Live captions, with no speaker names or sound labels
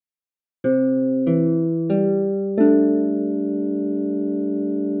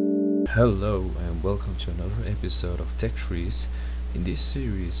Hello and welcome to another episode of Tech Trees. In this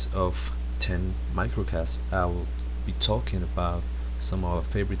series of 10 microcasts, I will be talking about some of our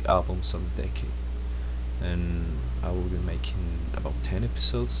favorite albums of the decade. And I will be making about 10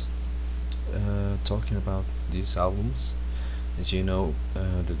 episodes talking about these albums. As you know,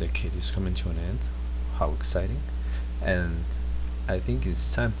 the decade is coming to an end. How exciting! And I think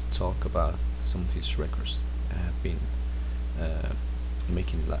it's time to talk about some of these records have been uh,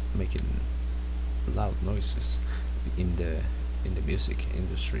 making loud noises in the music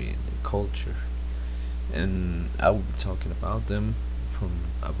industry and the culture, and I will be talking about them from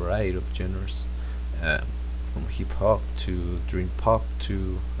a variety of genres, uh, from hip hop to dream pop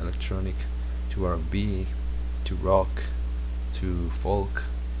to electronic to R&B to rock to folk.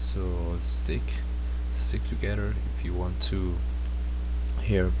 So stick together if you want to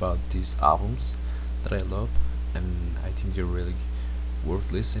hear about these albums that I love and I think they're really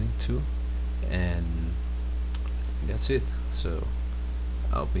worth listening to. And that's it. So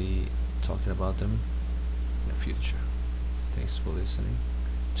I'll be talking about them in the future. Thanks for listening.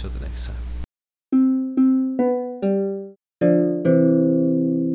 Till the next time.